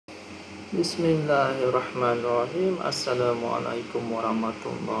Bismillahirrahmanirrahim. Assalamualaikum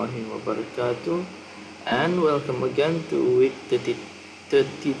warahmatullahi wabarakatuh. And welcome again to week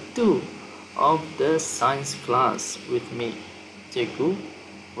 32 of the science class with me, Cikgu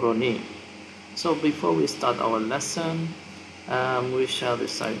Brunei. So before we start our lesson, we shall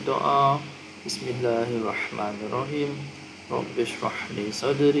recite doa. Bismillahirrahmanirrahim. Rabbi shrah li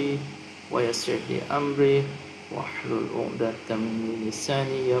sadri wa yassir li amri wahlul 'uqdatam min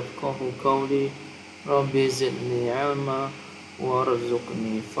lisani yafqahu qawli. Rabbi zidni ilma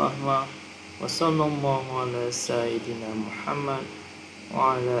warzuqni fahma. Wa sallallahu ala sayyidina Muhammad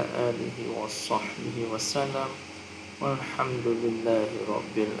wa ala alihi wa sahbihi wa sallam. Walhamdulillahi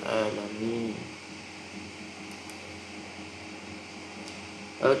rabbil alamin.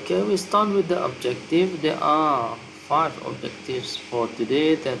 Okay, we start with the objective. There are 5 objectives for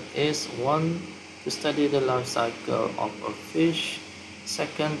today. That is 1, to study the life cycle of a fish.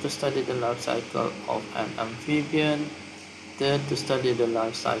 2nd, to study the life cycle of an amphibian. 3rd, to study the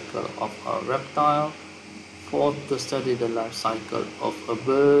life cycle of a reptile. 4th, to study the life cycle of a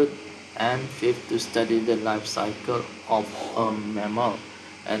bird. And 5th, to study the life cycle of a mammal.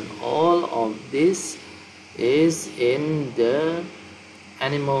 And all of this is in the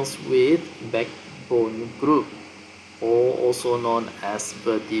animals with backbone group, or also known as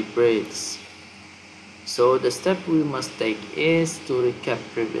vertebrates. So the step we must take is to recap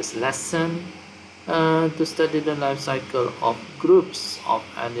previous lesson, to study the life cycle of groups of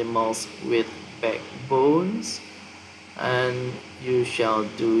animals with backbones, and you shall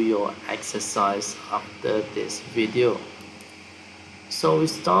do your exercise after this video. So we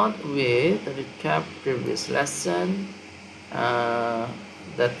start with recap previous lesson.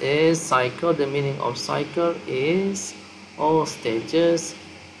 That is cycle. The meaning of cycle is all stages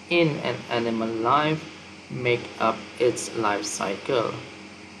in an animal life make up its life cycle.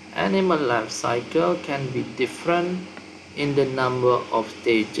 Animal life cycle can be different in the number of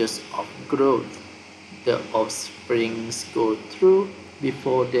stages of growth the offsprings go through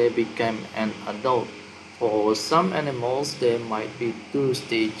before they become an adult. For some animals, there might be 2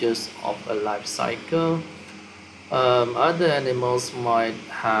 stages of a life cycle. Other animals might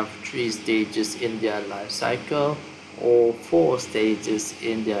have 3 stages in their life cycle or 4 stages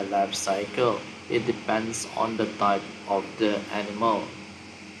in their life cycle. It depends on the type of the animal.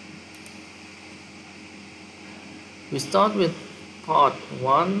 We start with part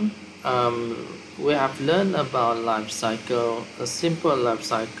 1. We have learned about life cycle, a simple life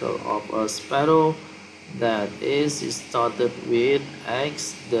cycle of a sparrow. That is, it started with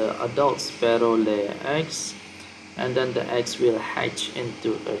eggs. The adult sparrow lay eggs, and then the eggs will hatch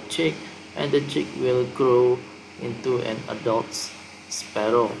into a chick, and the chick will grow into an adult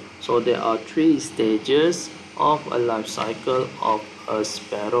sparrow. So there are 3 stages of a life cycle of a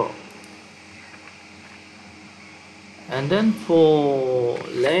sparrow. And then for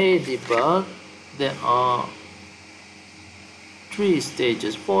ladybug, there are 4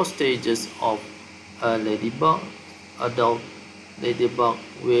 stages of a ladybug. Adult ladybug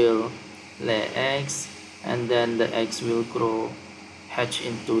will lay eggs, and then the eggs will grow, hatch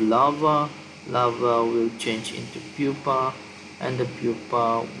into larva. Larva will change into pupa, and the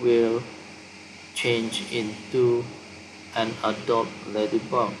pupa will change into an adult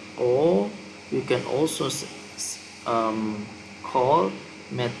ladybug, or you can also call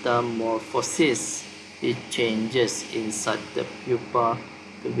metamorphosis. It changes inside the pupa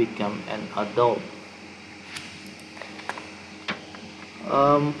to become an adult.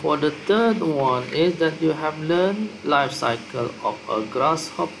 For the 3rd one is that you have learned life cycle of a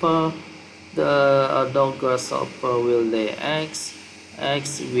grasshopper. The adult grasshopper will lay eggs.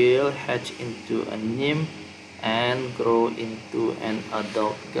 Eggs will hatch into a nymph and grow into an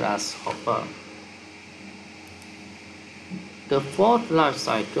adult grasshopper. The 4th life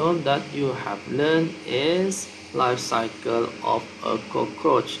cycle that you have learned is life cycle of a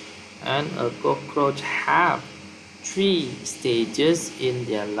cockroach. And a cockroach have 3 stages in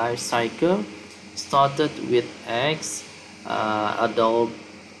their life cycle. Started with eggs.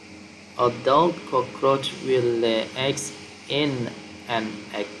 Adult cockroach will lay eggs in an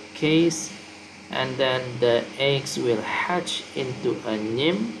egg case, and then the eggs will hatch into a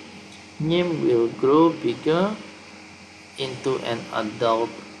nymph. Nymph will grow bigger into an adult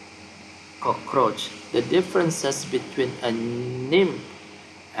cockroach. The differences between a nymph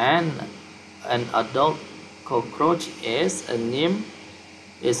and an adult cockroach is a nymph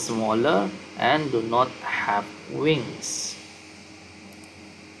is smaller and do not have wings.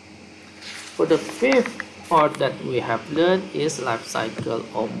 For the 5th part that we have learned is life cycle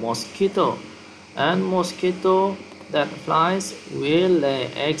of mosquito. And mosquito that flies will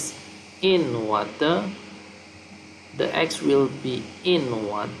lay eggs in water, the eggs will be in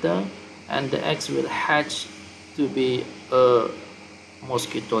water, and the eggs will hatch to be a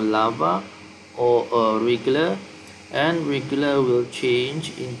mosquito larva or a regular, and regular will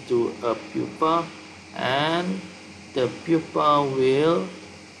change into a pupa, and the pupa will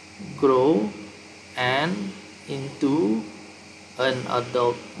grow and into an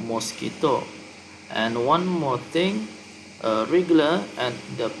adult mosquito. And one more thing, regular and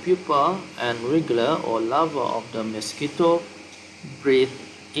the pupa and regular or larva of the mosquito breathe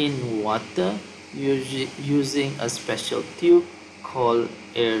in water using a special tube called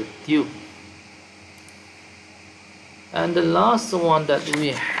air tube. And the last one that we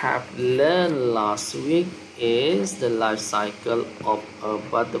have learned last week is the life cycle of a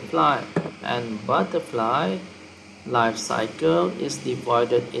butterfly. And butterfly life cycle is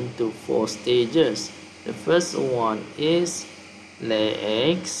divided into 4 stages. The first one is lay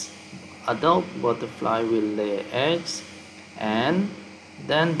eggs. Adult butterfly will lay eggs, and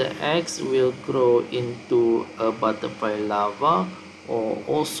then the eggs will grow into a butterfly larva, or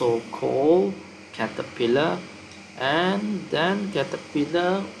also called caterpillar, and then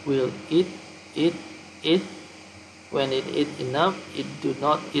caterpillar will eat. When it eats enough, it do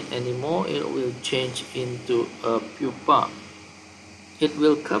not eat anymore, it will change into a pupa. It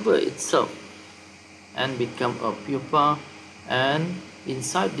will cover itself and become a pupa, and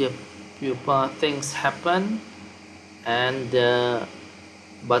inside the pupa things happen, and the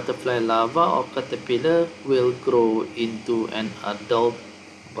butterfly larva or caterpillar will grow into an adult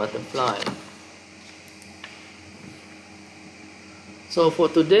butterfly. So for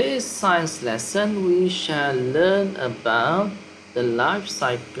today's science lesson, we shall learn about the life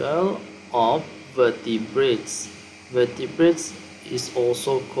cycle of vertebrates. Vertebrates is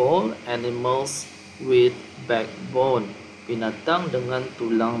also called animals with backbone, binatang dengan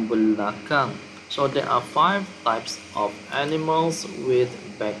tulang belakang. So there are 5 types of animals with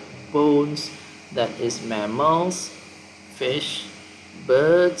backbones, that is mammals, fish,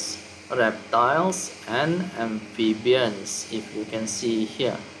 birds, reptiles, and amphibians. If you can see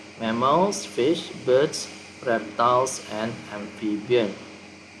here, mammals, fish, birds, reptiles, and amphibian.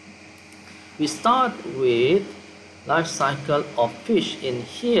 We start with life cycle of fish. In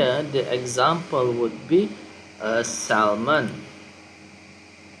here, the example would be a salmon.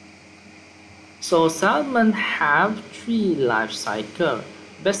 So salmon have 3 life cycle.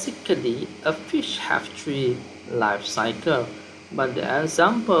 Basically, a fish have 3 life cycle. But the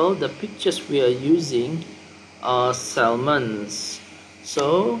example, the pictures we are using are salmons.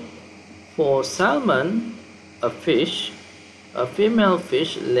 So for salmon, a female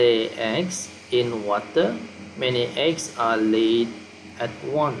fish lay eggs in water. Many eggs are laid at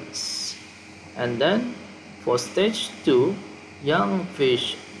once. And then for stage 2, young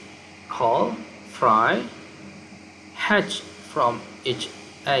fish called fry hatch from each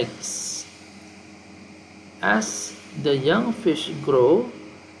eggs. As the young fish grow,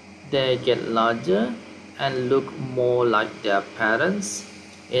 they get larger and look more like their parents.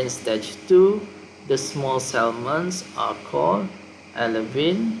 In stage 2, the small salmons are called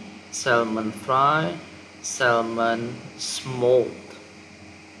alevin, salmon fry, salmon smolt.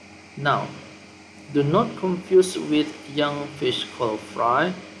 Now, do not confuse with young fish called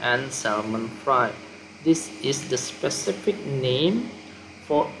fry and salmon fry. This is the specific name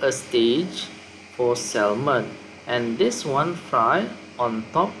for a stage for salmon. And this one, fry, on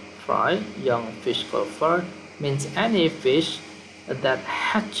top, fry, young fish called fry, means any fish that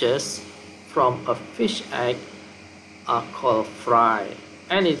hatches from a fish egg are called fry,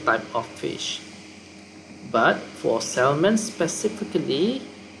 any type of fish. But for salmon specifically,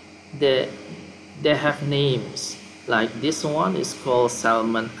 they have names. Like this one is called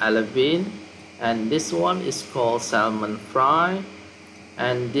salmon alevin, and this one is called salmon fry,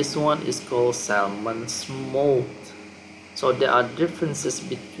 and this one is called salmon smolt. So there are differences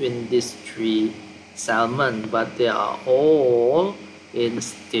between these 3 salmon, but they are all in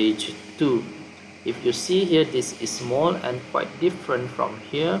stage 2. If you see here, this is small and quite different from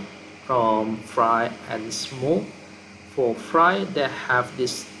here, from fry and smolt. For fry, they have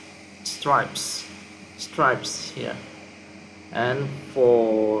these stripes here, and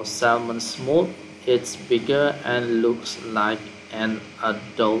for salmon smolt, it's bigger and looks like an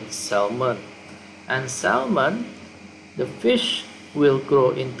adult salmon. And salmon, the fish will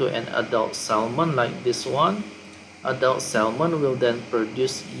grow into an adult salmon like this one. Adult salmon will then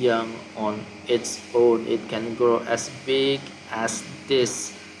produce young on its own. It can grow as big as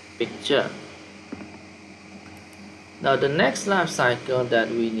this picture. Now the next life cycle that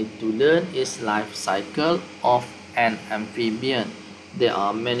we need to learn is life cycle of an amphibian. There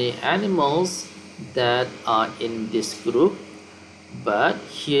are many animals that are in this group, but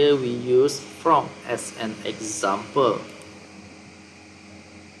here we use frog as an example.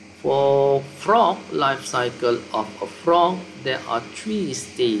 For frog life cycle of a frog, there are 3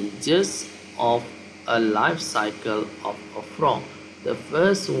 stages of a life cycle of a frog. The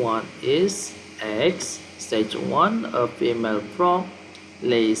first one is eggs. Stage 1, a female frog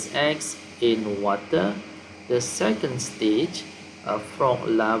lays eggs in water. The second stage, a frog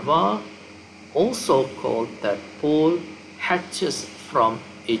larva, also called tadpole, hatches from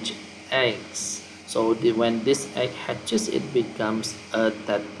each eggs. So when this egg hatches, it becomes a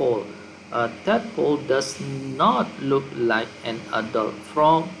tadpole. A tadpole does not look like an adult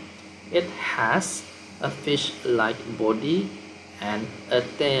frog. It has a fish-like body and a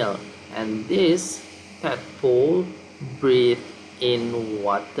tail, and this tadpole breathes in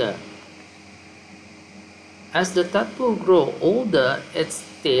water. As the tadpole grows older, its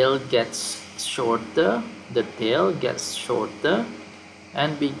tail gets shorter. The tail gets shorter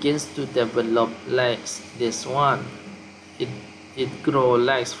and begins to develop legs. This one, it grows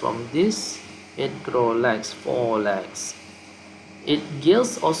legs from this. It grows legs, 4 legs. Its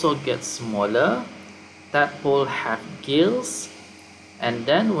gills also get smaller. Tadpole have gills, and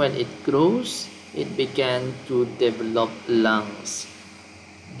then when it grows, it began to develop lungs.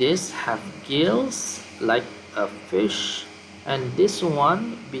 These have gills like a fish, and this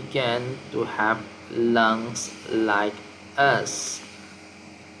one began to have lungs like us.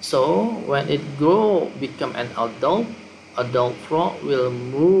 So when it become an adult frog will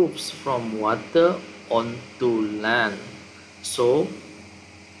move from water onto land. So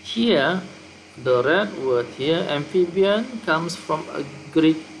here the red word here, amphibian, comes from a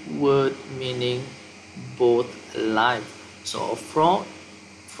Greek word meaning both life. So a frog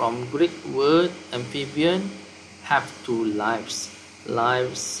from Greek word amphibian have 2 lives.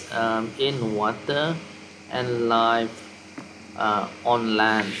 Lives in water and life on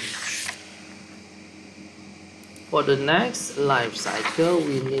land. For the next life cycle,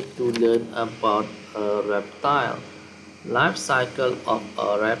 we need to learn about a reptile. Life cycle of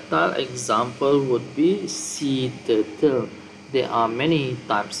a reptile example would be sea turtle. There are many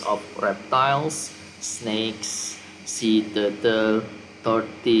types of reptiles: snakes, sea turtle,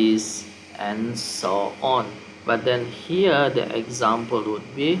 tortoise, and so on. But then here the example would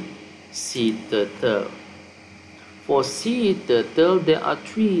be sea turtle. For sea turtle, there are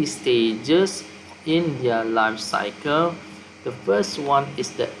 3 stages in their life cycle. The first one is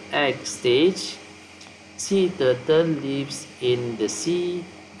the egg stage. Sea turtle lives in the sea.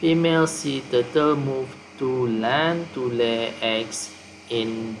 Female sea turtle move to land to lay eggs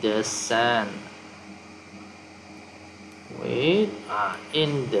in the sand.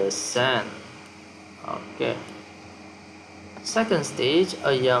 In the sand. Okay. Second stage,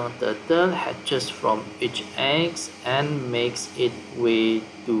 a young turtle hatches from each egg and makes its way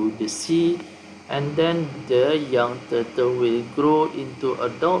to the sea, and then the young turtle will grow into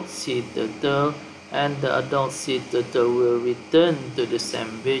adult sea turtle, and the adult sea turtle will return to the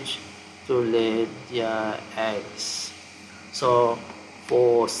same beach to lay their eggs. So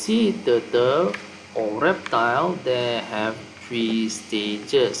for sea turtle or reptile, they have 3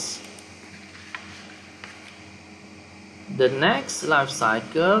 stages. The next life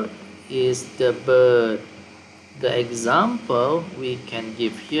cycle is the bird. The example we can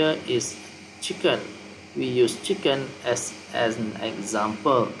give here is chicken. We use chicken as an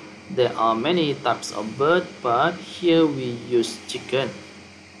example. There are many types of bird, but here we use chicken.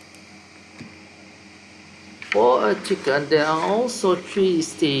 For a chicken, there are also 3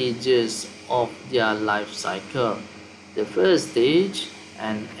 stages of their life cycle. The first stage,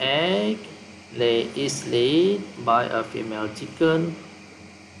 an egg is laid by a female chicken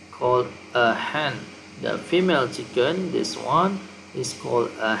called a hen. The female chicken, this one, is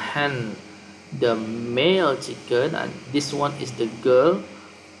called a hen. The male chicken, and this one is the girl,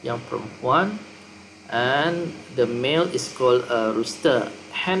 yang perempuan, and the male is called a rooster.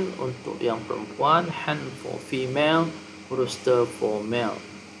 Hen untuk yang perempuan, hen for female, rooster for male.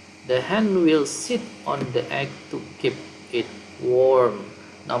 The hen will sit on the egg to keep it warm.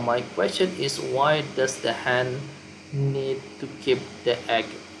 Now my question is, why does the hen need to keep the egg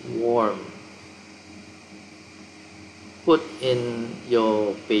warm? Put in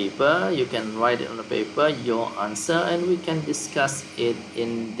your paper, you can write it on the paper, your answer, and we can discuss it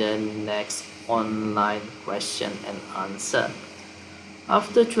in the next online question and answer.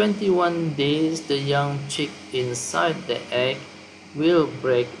 After 21 days, the young chick inside the egg will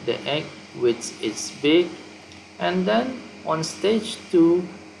break the egg with its beak, and then on stage 2,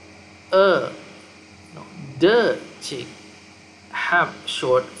 the chick have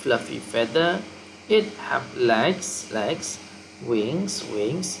short fluffy feather. It have legs, wings,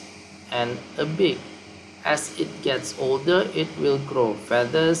 and a beak. As it gets older, it will grow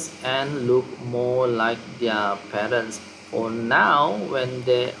feathers and look more like their parents. For now, when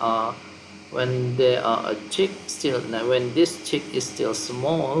they are a chick, when this chick is still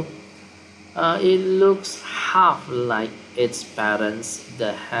small, it looks half like its parents,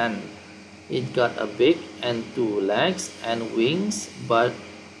 the hen. It got a beak and two legs and wings, but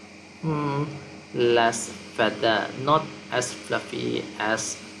less feather, not as fluffy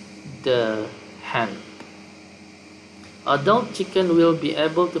as the hen. Adult chicken will be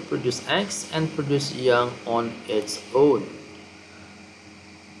able to produce eggs and produce young on its own.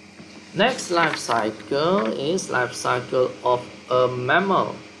 Next life cycle is life cycle of a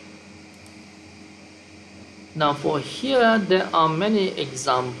mammal. Now for here, there are many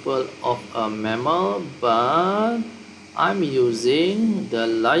examples of a mammal, but I'm using the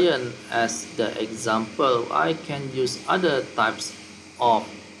lion as the example. I can use other types of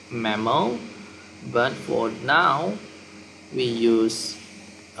mammal, but for now, we use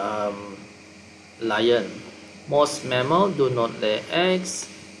lion. Most mammals do not lay eggs.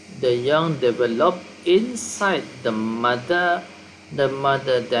 The young develop inside the mother. The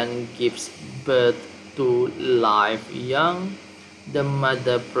mother then gives birth to live young. The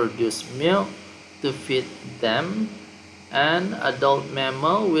mother produces milk to feed them. An adult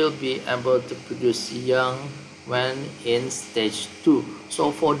mammal will be able to produce young when in stage 2.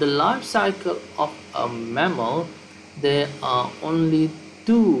 So for the life cycle of a mammal, there are only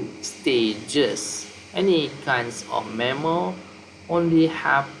 2 stages. Any kinds of mammal only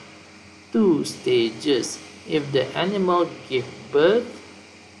have 2 stages. If the animal gives birth,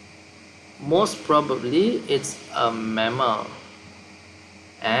 most probably it's a mammal,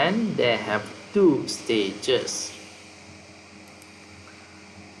 and they have 2 stages.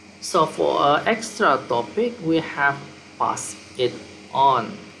 So for an extra topic, we have pass it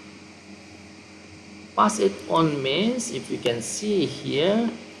on. Pass it on means, if you can see here,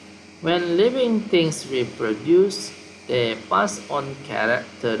 when living things reproduce, they pass on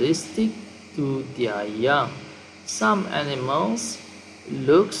characteristics to their young. Some animals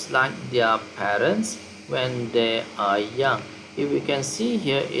looks like their parents when they are young. If you can see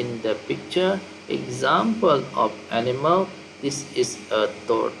here in the picture, example of animal, this is a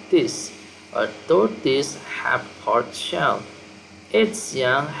tortoise. A tortoise have hard shell. Its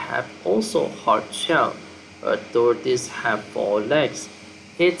young have also hard shell. A tortoise have 4 legs.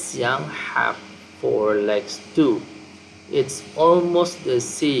 Its young have 4 legs too. It's almost the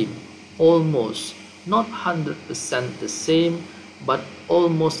same. Almost. Not 100% the same, but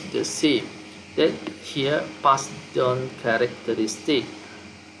almost the same. That here passed down characteristic.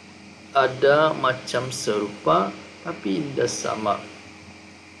 Ada macam serupa, tapi tidak sama.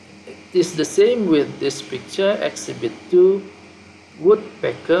 It is the same with this picture, exhibit 2.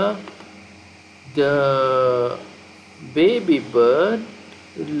 Woodpecker, the baby bird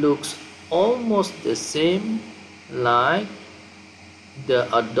looks almost the same like the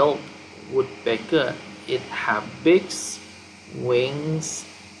adult woodpecker. It have beaks, wings,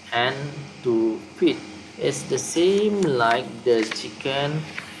 and 2 feet. It's the same like the chicken.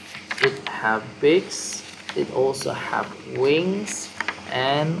 It have beaks, it also have wings,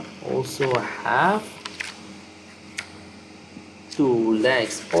 and also have 2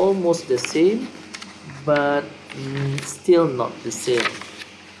 legs. Almost the same, but still not the same.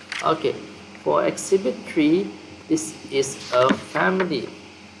 Okay, for exhibit 3, this is a family.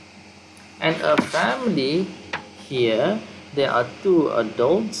 And a family, here there are 2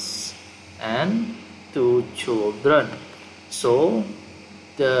 adults and 2 children. So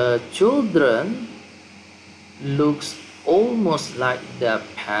the children looks almost like their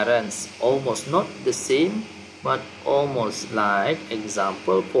parents, almost not the same, but almost like.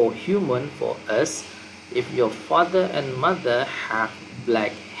 Example, for human, for us, if your father and mother have black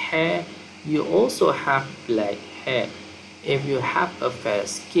hair, you also have black hair. If you have a fair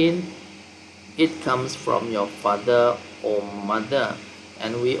skin, it comes from your father or mother.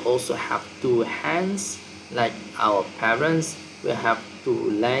 And we also have 2 hands like our parents. We have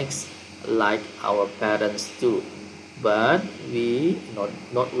 2 legs like our parents too. But you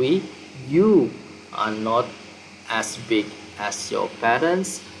are not as big as your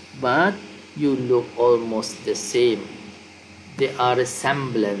parents, but you look almost the same. They are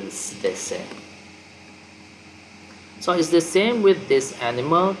resemblance, they say. So it's the same with this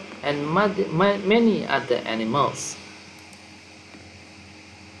animal and many other animals.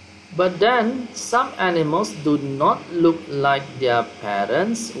 But then some animals do not look like their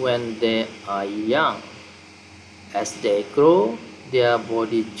parents when they are young. As they grow, their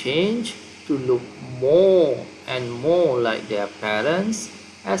body change to look more and more like their parents.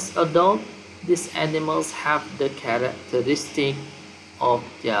 As adults, these animals have the characteristic of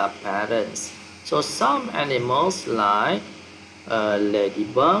their parents. So some animals like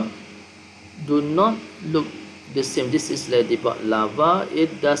ladybug do not look the same. This is ladybug larva.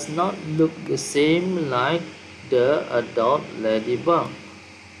 It does not look the same like the adult ladybug.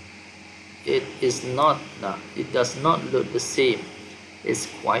 It does not look the same. It's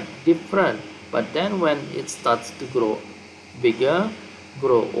quite different. But then when it starts to grow bigger,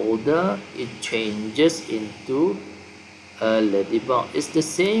 grow older, it changes into a ladybug. It's the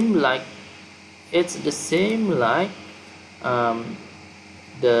same like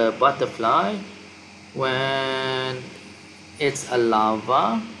the butterfly. When it's a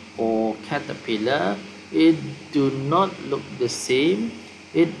larva or caterpillar, it do not look the same.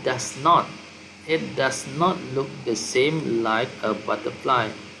 It does not look the same like a butterfly.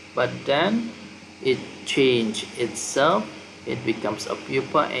 But then it change itself. It becomes a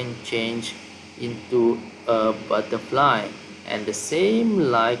pupa and change into a butterfly. And the same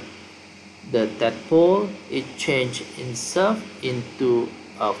like the tadpole, it changed itself into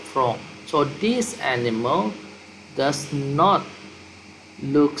a frog. So this animal does not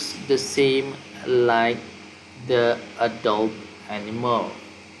looks the same like the adult animal.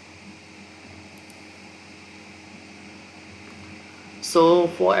 So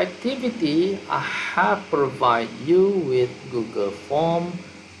for activity, I have provided you with Google form.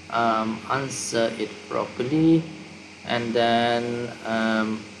 Answer it properly, and then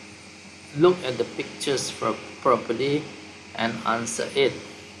look at the pictures properly and answer it.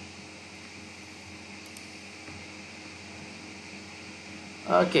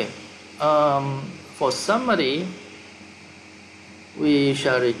 Okay, for summary, we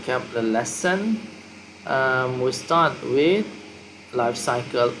shall recap the lesson. We start with life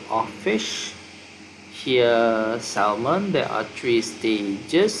cycle of fish. Here salmon, there are 3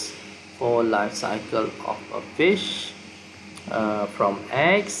 stages for life cycle of a fish. From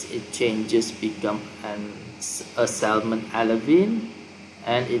eggs, it changes, become a salmon alevin,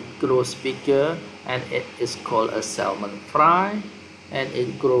 and it grows bigger, and it is called a salmon fry, and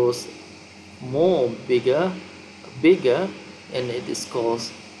it grows bigger, and it is called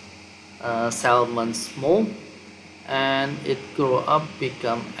salmon smoke, and it grow up,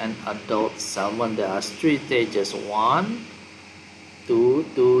 become an adult salmon. There are 3 stages: 1, 2,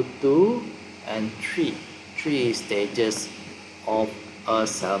 2, 2, and 3. 3 stages of a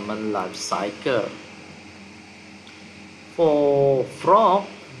salmon life cycle. For frog,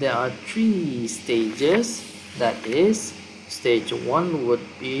 there are 3 stages. That is, stage 1 would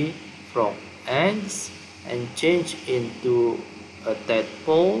be from eggs and change into a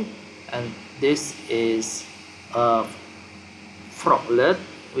tadpole, and this is a froglet.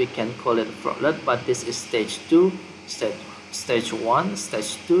 We can call it froglet, but this is stage 2, stage 1,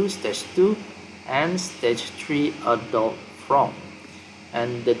 stage 2, stage 2, and stage 3 adult frog.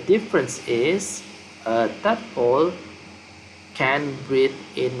 And the difference is a tadpole can breathe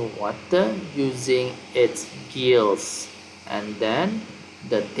in water using its gills, and then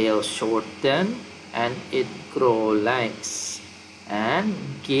the tail shorten and it grow legs, and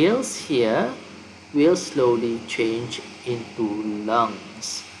gills here will slowly change into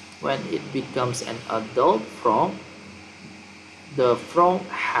lungs. When it becomes an adult frog, the frog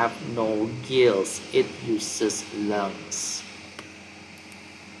have no gills, it uses lungs.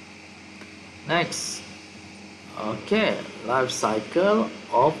 Next, okay, life cycle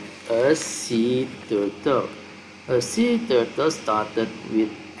of a sea turtle. A sea turtle started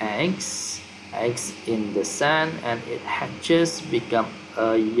with eggs in the sand, and it hatches, become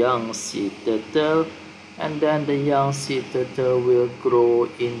a young sea turtle, and then the young sea turtle will grow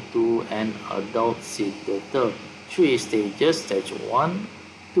into an adult sea turtle. 3 stages: stage 1,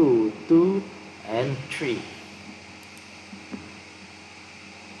 2, 2, and 3.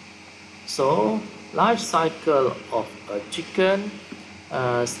 So life cycle of a chicken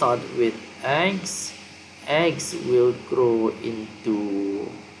start with eggs. Eggs will grow into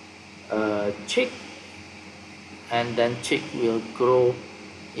a chick, and then chick will grow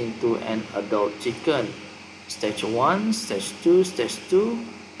into an adult chicken. Stage 1, stage 2, stage 2,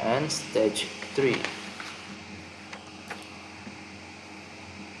 and stage 3.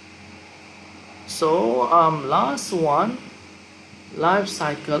 So last one, life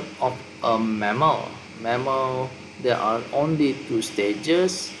cycle of a mammal. Mammal, there are only 2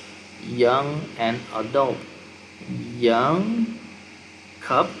 stages: young and adult. Young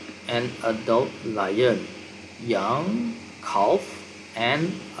cub and adult lion. Young calf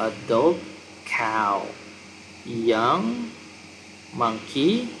and adult cow. Young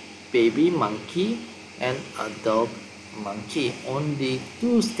monkey, baby monkey, and adult monkey. Only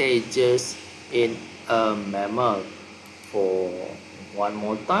 2 stages in a mammal. For one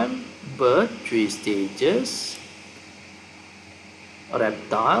more time, bird 3 stages,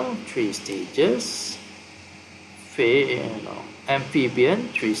 reptile 3 stages, amphibian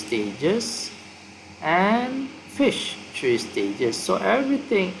 3 stages, and fish 3 stages. So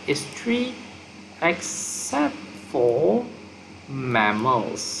everything is 3 except for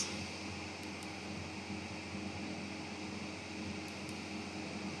mammals.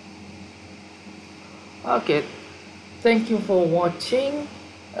 Okay, thank you for watching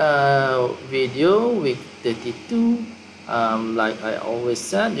video week 32. Like I always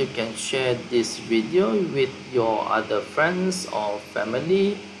said, you can share this video with your other friends or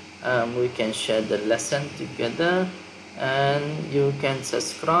family. We can share the lesson together, and you can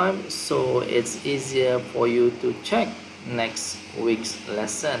subscribe so it's easier for you to check next week's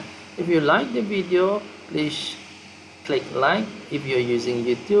lesson. If you like the video, please click like. If you're using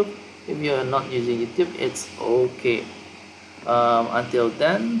YouTube, if you're not using YouTube, it's okay. Until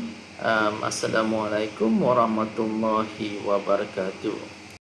then, Assalamualaikum warahmatullahi wabarakatuh.